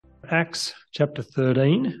Acts chapter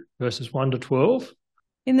 13, verses 1 to 12.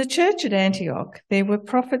 In the church at Antioch, there were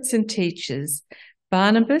prophets and teachers,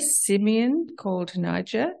 Barnabas, Simeon, called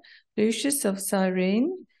Niger, Lucius of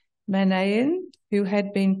Cyrene, Manaen, who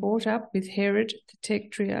had been brought up with Herod the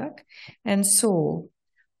Tetrarch, and Saul.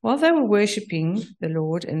 While they were worshipping the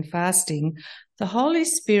Lord and fasting, the Holy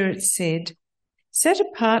Spirit said, "Set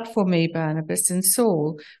apart for me Barnabas and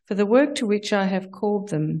Saul for the work to which I have called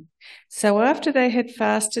them." So after they had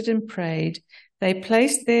fasted and prayed, they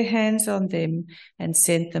placed their hands on them and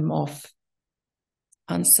sent them off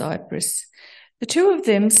on Cyprus. The two of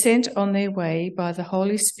them, sent on their way by the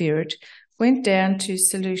Holy Spirit, went down to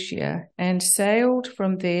Seleucia and sailed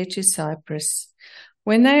from there to Cyprus.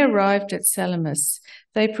 When they arrived at Salamis,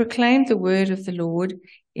 they proclaimed the word of the Lord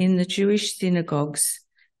in the Jewish synagogues.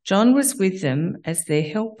 John was with them as their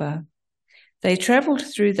helper. They travelled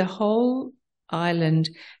through the whole island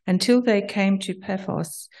until they came to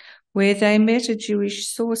Paphos, where they met a Jewish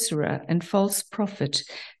sorcerer and false prophet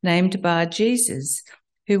named Bar-Jesus,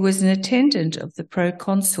 who was an attendant of the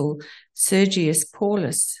proconsul Sergius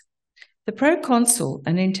Paulus. The proconsul,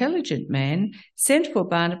 an intelligent man, sent for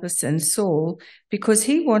Barnabas and Saul because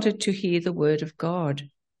he wanted to hear the word of God.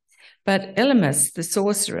 But Elymas, the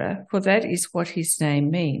sorcerer, for that is what his name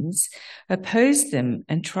means, opposed them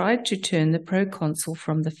and tried to turn the proconsul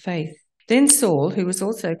from the faith. Then Saul, who was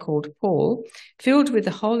also called Paul, filled with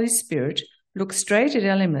the Holy Spirit, looked straight at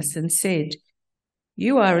Elymas and said,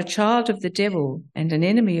 "You are a child of the devil and an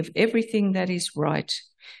enemy of everything that is right.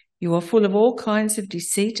 You are full of all kinds of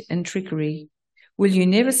deceit and trickery. Will you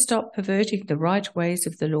never stop perverting the right ways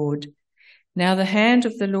of the Lord? Now the hand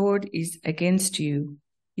of the Lord is against you.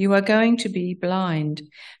 You are going to be blind,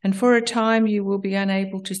 and for a time you will be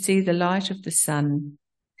unable to see the light of the sun."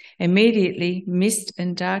 Immediately mist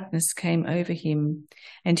and darkness came over him,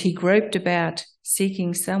 and he groped about,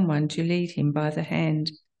 seeking someone to lead him by the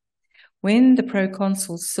hand. When the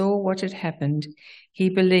proconsul saw what had happened, he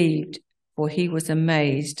believed, for he was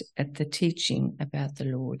amazed at the teaching about the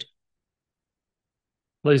Lord.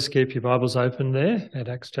 Please keep your Bibles open there at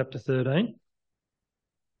Acts chapter 13.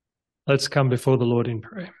 Let's come before the Lord in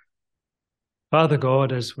prayer. Father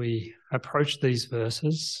God, as we approach these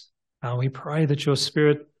verses, we pray that your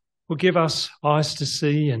Spirit will give us eyes to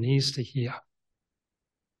see and ears to hear.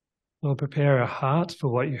 Lord, prepare our hearts for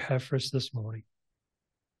what you have for us this morning.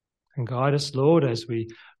 And guide us, Lord, as we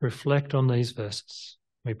reflect on these verses.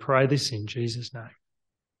 We pray this in Jesus' name.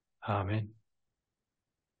 Amen.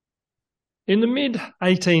 In the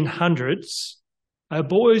mid-1800s, a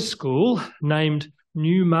boys' school named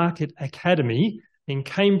Newmarket Academy in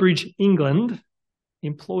Cambridge, England,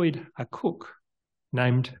 employed a cook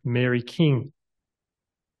named Mary King.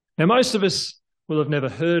 Now, most of us will have never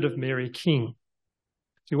heard of Mary King.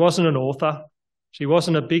 She wasn't an author. She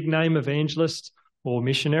wasn't a big-name evangelist or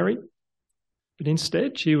missionary. But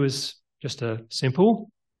instead, she was just a simple,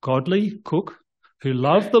 godly cook who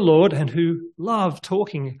loved the Lord and who loved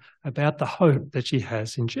talking about the hope that she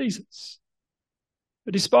has in Jesus.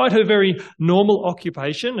 But despite her very normal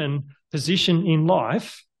occupation and position in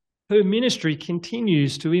life, her ministry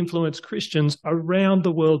continues to influence Christians around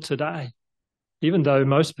the world today, even though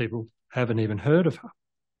most people haven't even heard of her.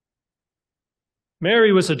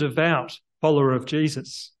 Mary was a devout follower of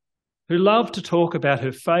Jesus who loved to talk about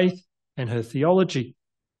her faith and her theology,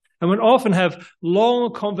 and would often have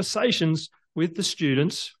long conversations with the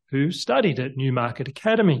students who studied at Newmarket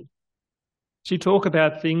Academy. She'd talk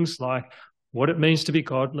about things like what it means to be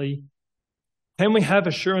godly, can we have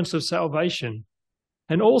assurance of salvation,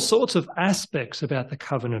 and all sorts of aspects about the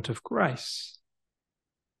covenant of grace.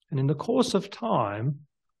 And in the course of time,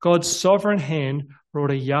 God's sovereign hand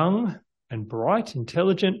brought a young and bright,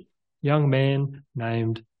 intelligent young man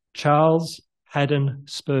named Charles Haddon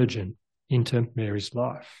Spurgeon into Mary's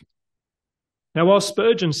life. Now, while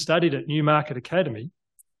Spurgeon studied at Newmarket Academy,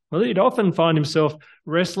 well, he'd often find himself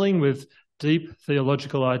wrestling with deep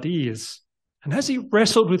theological ideas. And as he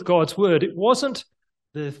wrestled with God's word, it wasn't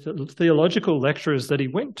the theological lecturers that he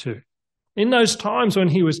went to. In those times when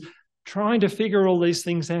he was trying to figure all these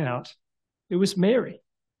things out, it was Mary,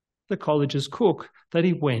 the college's cook, that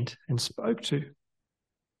he went and spoke to.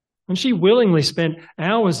 And she willingly spent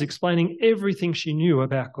hours explaining everything she knew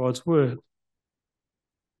about God's word.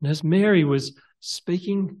 And as Mary was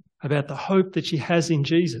speaking about the hope that she has in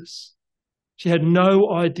Jesus, she had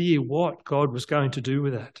no idea what God was going to do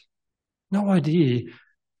with that. No idea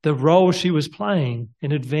the role she was playing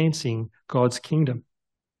in advancing God's kingdom.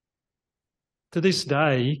 To this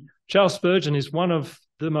day, Charles Spurgeon is one of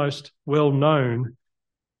the most well-known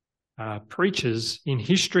preachers in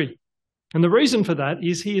history. And the reason for that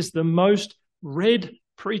is he is the most read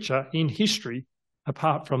preacher in history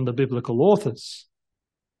apart from the biblical authors.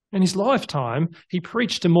 In his lifetime, he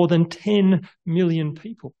preached to more than 10 million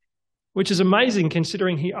people, which is amazing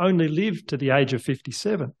considering he only lived to the age of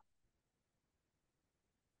 57.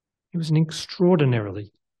 He was an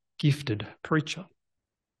extraordinarily gifted preacher.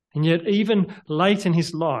 And yet, even late in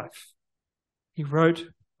his life, he wrote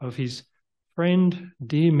of his friend,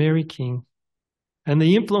 dear Mary King, and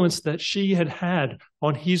the influence that she had had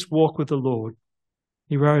on his walk with the Lord.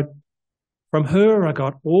 He wrote, "From her I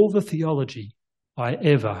got all the theology I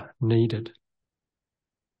ever needed."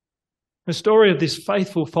 The story of this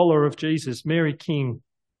faithful follower of Jesus, Mary King,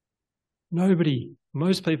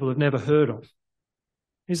 most people have never heard of,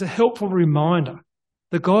 is a helpful reminder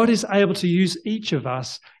that God is able to use each of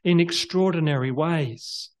us in extraordinary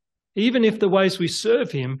ways, even if the ways we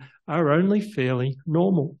serve him are only fairly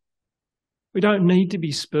normal. We don't need to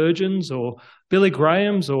be Spurgeons or Billy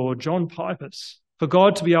Grahams or John Pipers for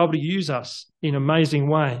God to be able to use us in amazing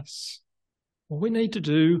ways. What we need to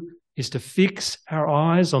do is to fix our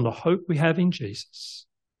eyes on the hope we have in Jesus.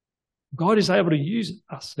 God is able to use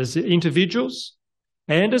us as individuals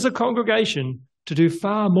and as a congregation to do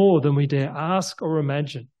far more than we dare ask or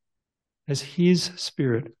imagine as his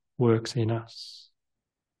Spirit works in us.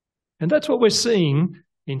 And that's what we're seeing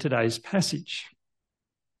in today's passage.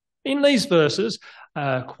 In these verses,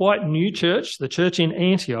 a quite new church, the church in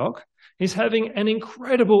Antioch, is having an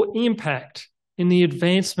incredible impact in the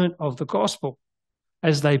advancement of the gospel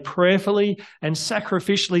as they prayerfully and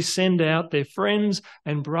sacrificially send out their friends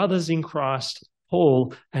and brothers in Christ,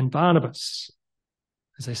 Paul and Barnabas,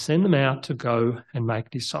 as they send them out to go and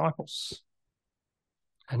make disciples.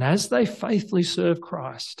 And as they faithfully serve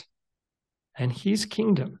Christ and his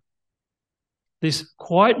kingdom, this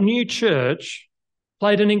quite new church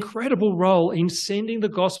played an incredible role in sending the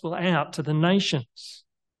gospel out to the nations.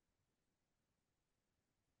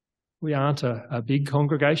 We aren't a big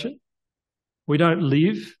congregation. We don't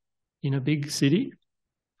live in a big city.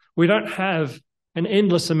 We don't have an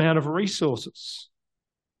endless amount of resources.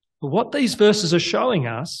 But what these verses are showing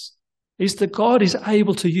us is that God is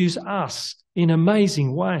able to use us in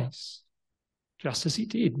amazing ways, just as he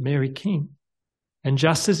did Mary King, and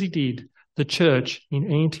just as he did the church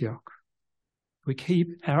in Antioch. We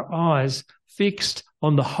keep our eyes fixed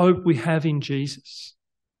on the hope we have in Jesus.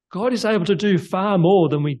 God is able to do far more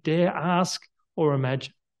than we dare ask or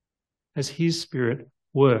imagine as his Spirit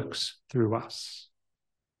works through us.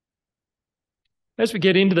 As we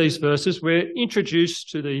get into these verses, we're introduced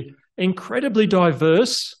to the incredibly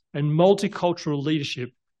diverse and multicultural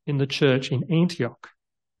leadership in the church in Antioch.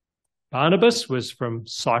 Barnabas was from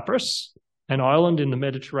Cyprus, an island in the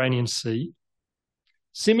Mediterranean Sea.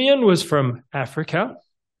 Simeon was from Africa,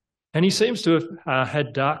 and he seems to have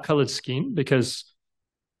had dark-coloured skin because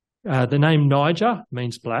the name Niger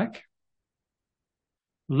means black.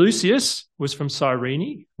 Lucius was from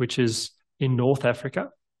Cyrene, which is in North Africa.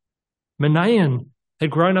 Manaen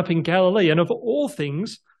had grown up in Galilee and of all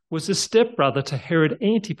things was the stepbrother to Herod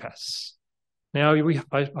Antipas. Now,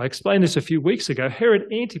 I explained this a few weeks ago.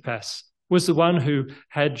 Herod Antipas was the one who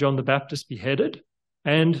had John the Baptist beheaded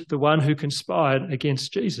and the one who conspired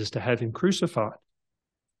against Jesus to have him crucified,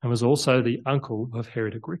 and was also the uncle of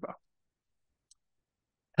Herod Agrippa.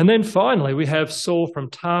 And then finally, we have Saul from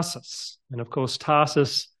Tarsus. And of course,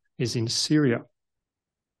 Tarsus is in Syria.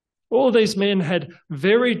 All of these men had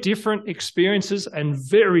very different experiences and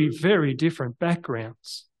very, very different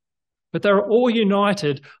backgrounds. But they were all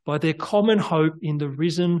united by their common hope in the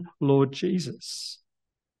risen Lord Jesus.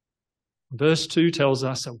 Verse 2 tells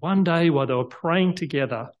us that one day while they were praying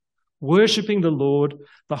together, worshipping the Lord,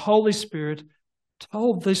 the Holy Spirit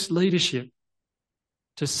told this leadership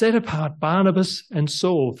to set apart Barnabas and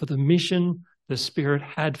Saul for the mission the Spirit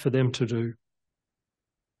had for them to do.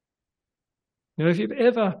 Now, if you've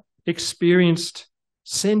ever experienced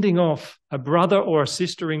sending off a brother or a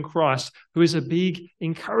sister in Christ who is a big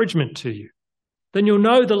encouragement to you, then you'll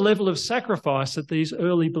know the level of sacrifice that these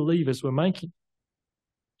early believers were making.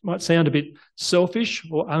 It might sound a bit selfish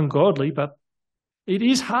or ungodly, but it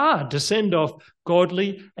is hard to send off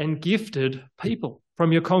godly and gifted people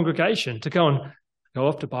from your congregation to go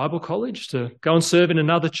off to Bible college, to go and serve in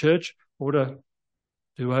another church, or to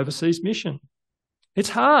do overseas mission. It's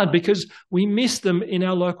hard because we miss them in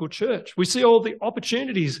our local church. We see all the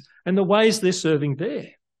opportunities and the ways they're serving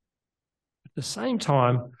there. At the same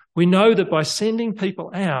time, we know that by sending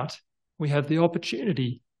people out, we have the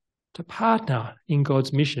opportunity to partner in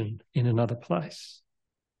God's mission in another place.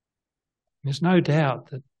 There's no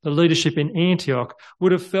doubt that the leadership in Antioch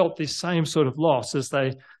would have felt this same sort of loss as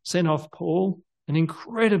they sent off Paul, an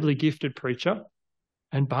incredibly gifted preacher,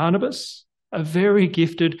 and Barnabas, a very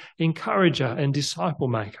gifted encourager and disciple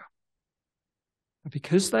maker.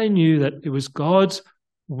 Because they knew that it was God's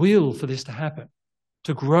will for this to happen,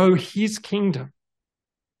 to grow his kingdom,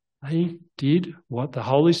 they did what the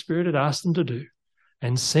Holy Spirit had asked them to do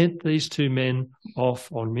and sent these two men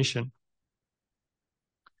off on mission.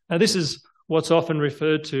 Now, this is what's often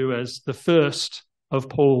referred to as the first of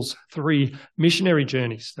Paul's 3 missionary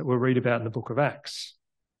journeys that we'll read about in the book of Acts.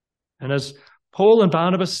 And as Paul and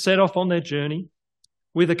Barnabas set off on their journey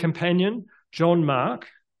with a companion, John Mark,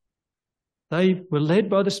 they were led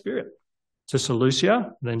by the Spirit to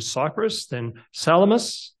Seleucia, then Cyprus, then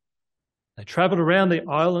Salamis. They travelled around the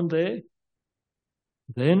island there.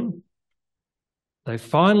 Then they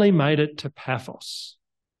finally made it to Paphos,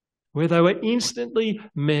 where they were instantly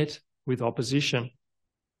met with opposition.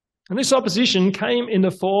 And this opposition came in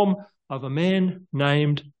the form of a man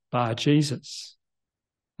named Bar-Jesus.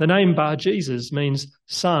 The name Bar-Jesus means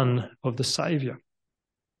son of the Saviour.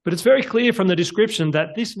 But it's very clear from the description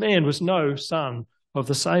that this man was no son of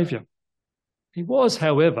the Saviour. He was,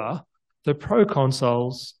 however, the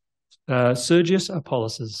proconsul's Sergius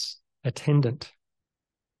Apollos' attendant.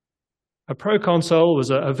 A proconsul was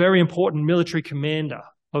a very important military commander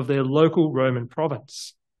of their local Roman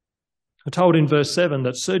province. We're told in verse 7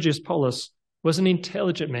 that Sergius Apollos was an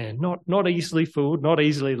intelligent man, not easily fooled, not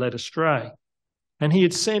easily led astray. And he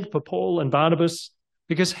had sent for Paul and Barnabas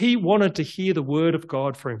because he wanted to hear the word of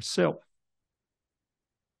God for himself.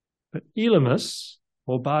 But Elymas,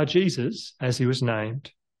 or Bar-Jesus, as he was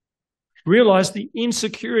named, realised the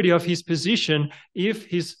insecurity of his position if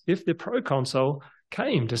the proconsul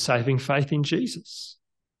came to saving faith in Jesus.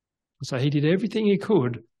 So he did everything he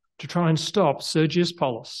could to try and stop Sergius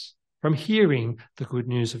Apollos from hearing the good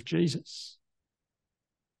news of Jesus.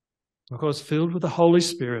 Of course, filled with the Holy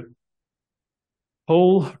Spirit,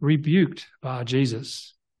 Paul rebuked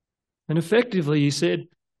Bar-Jesus. And effectively he said,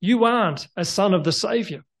 "You aren't a son of the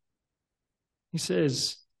Saviour." He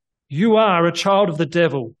says, "You are a child of the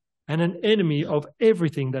devil and an enemy of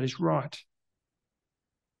everything that is right."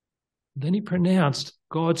 Then he pronounced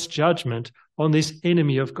God's judgment on this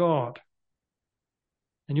enemy of God.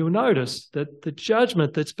 And you'll notice that the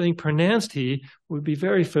judgment that's being pronounced here would be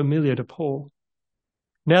very familiar to Paul.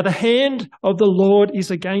 "Now the hand of the Lord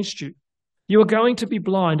is against you. You are going to be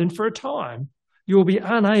blind, and for a time you will be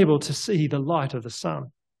unable to see the light of the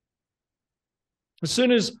sun." As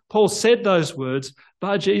soon as Paul said those words,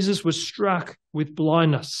 Bar-Jesus was struck with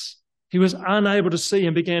blindness. He was unable to see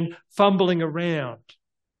and began fumbling around.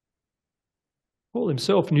 Paul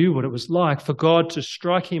himself knew what it was like for God to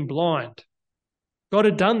strike him blind. God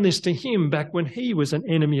had done this to him back when he was an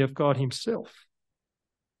enemy of God himself.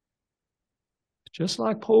 Just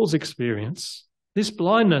like Paul's experience, this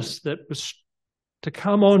blindness that was to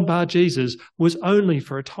come on Bar-Jesus was only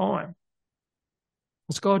for a time.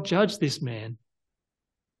 As God judged this man,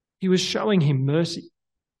 he was showing him mercy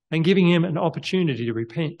and giving him an opportunity to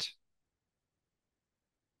repent.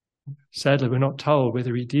 Sadly, we're not told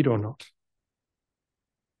whether he did or not.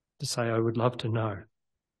 To say, I would love to know.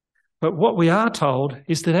 But what we are told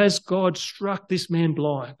is that as God struck this man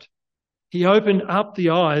blind, he opened up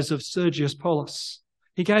the eyes of Sergius Apollos.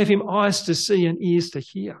 He gave him eyes to see and ears to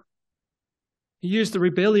hear. He used the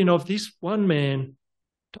rebellion of this one man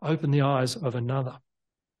to open the eyes of another.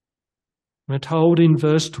 We're told in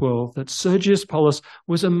verse 12 that Sergius Apollos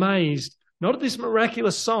was amazed, not at this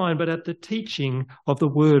miraculous sign, but at the teaching of the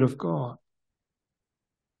word of God.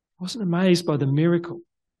 He wasn't amazed by the miracle,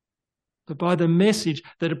 but by the message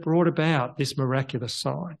that it brought about this miraculous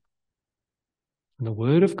sign. And the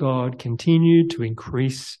word of God continued to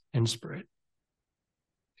increase and spread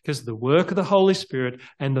because of the work of the Holy Spirit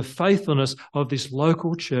and the faithfulness of this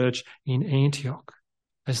local church in Antioch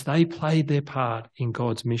as they played their part in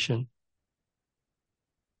God's mission.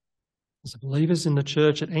 As the believers in the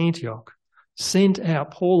church at Antioch sent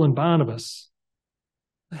out Paul and Barnabas,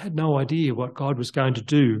 they had no idea what God was going to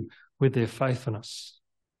do with their faithfulness.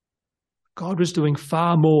 God was doing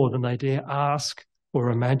far more than they dare ask or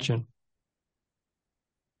imagine.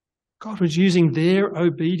 God was using their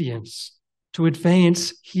obedience to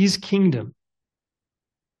advance his kingdom.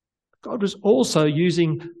 God was also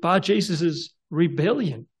using Bar-Jesus'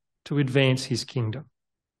 rebellion to advance his kingdom.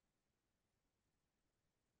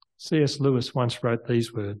 C.S. Lewis once wrote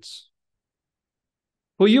these words,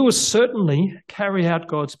 "For you will certainly carry out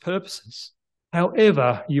God's purposes,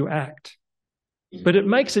 however you act. But it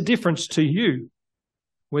makes a difference to you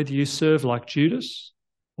whether you serve like Judas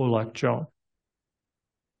or like John."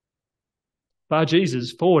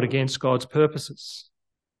 Bar-Jesus fought against God's purposes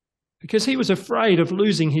because he was afraid of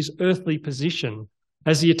losing his earthly position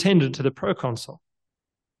as he attended to the proconsul.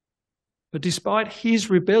 But despite his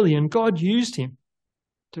rebellion, God used him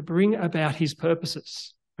to bring about his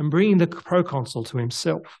purposes and bring the proconsul to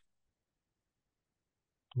himself.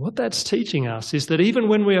 What that's teaching us is that even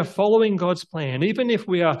when we are following God's plan, even if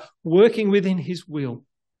we are working within his will,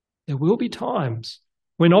 there will be times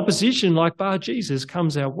when opposition like Bar Jesus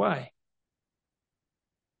comes our way.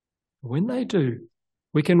 When they do,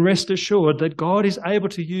 we can rest assured that God is able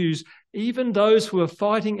to use even those who are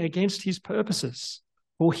fighting against his purposes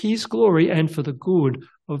for his glory and for the good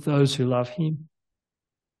of those who love him.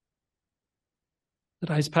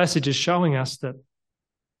 Today's passage is showing us that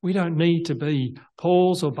we don't need to be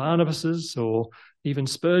Paul's or Barnabas's or even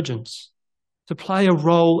Spurgeon's to play a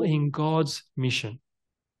role in God's mission.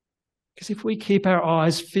 Because if we keep our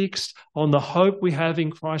eyes fixed on the hope we have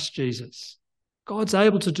in Christ Jesus, God's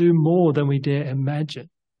able to do more than we dare imagine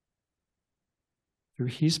through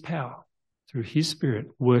his power, through his Spirit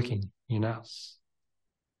working in us.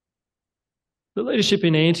 The leadership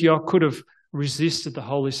in Antioch could have resisted the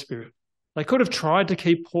Holy Spirit. They could have tried to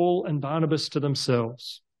keep Paul and Barnabas to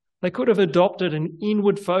themselves. They could have adopted an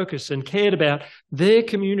inward focus and cared about their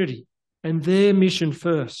community and their mission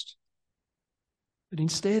first. But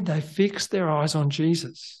instead, they fixed their eyes on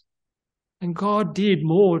Jesus. And God did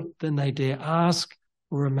more than they dare ask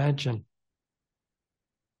or imagine.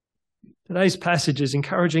 Today's passage is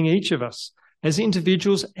encouraging each of us, as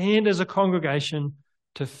individuals and as a congregation,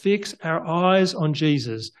 to fix our eyes on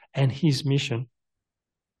Jesus and his mission.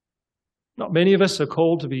 Not many of us are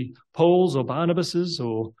called to be Paul's or Barnabas's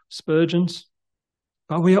or Spurgeon's,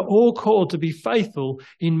 but we are all called to be faithful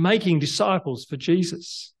in making disciples for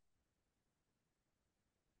Jesus.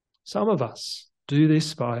 Some of us do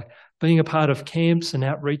this by being a part of camps and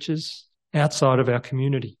outreaches outside of our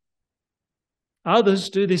community. Others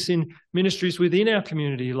do this in ministries within our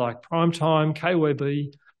community like Primetime,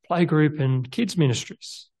 KWB, Playgroup and Kids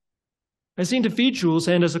Ministries. As individuals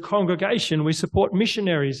and as a congregation, we support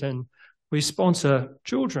missionaries and we sponsor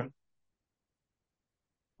children.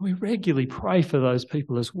 We regularly pray for those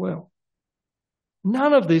people as well.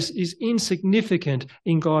 None of this is insignificant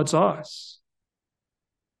in God's eyes.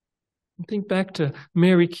 Think back to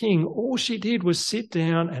Mary King. All she did was sit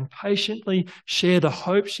down and patiently share the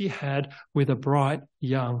hope she had with a bright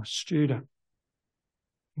young student.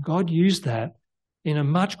 God used that in a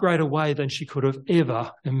much greater way than she could have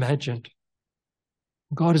ever imagined.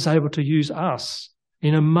 God is able to use us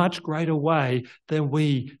in a much greater way than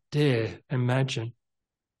we dare imagine.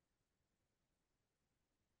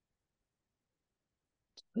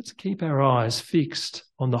 Let's keep our eyes fixed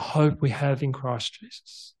on the hope we have in Christ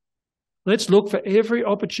Jesus. Let's look for every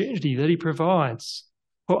opportunity that he provides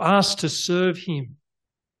for us to serve him,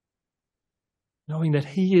 knowing that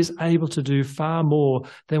he is able to do far more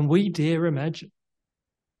than we dare imagine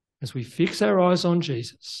as we fix our eyes on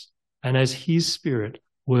Jesus and as his Spirit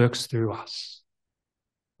works through us.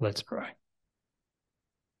 Let's pray.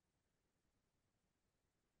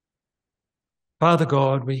 Father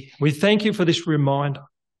God, we thank you for this reminder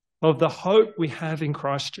of the hope we have in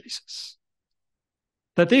Christ Jesus.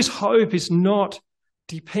 That this hope is not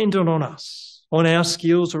dependent on us, on our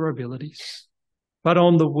skills or abilities, but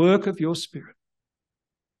on the work of your Spirit.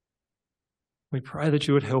 We pray that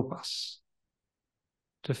you would help us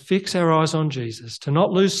to fix our eyes on Jesus, to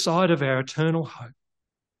not lose sight of our eternal hope.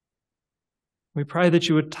 We pray that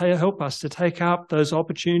you would help us to take up those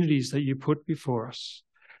opportunities that you put before us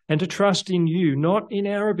and to trust in you, not in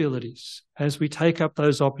our abilities, as we take up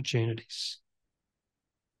those opportunities,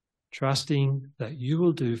 trusting that you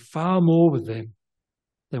will do far more with them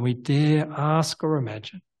than we dare ask or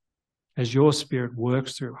imagine as your Spirit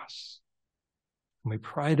works through us. And we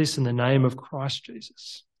pray this in the name of Christ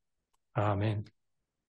Jesus. Amen.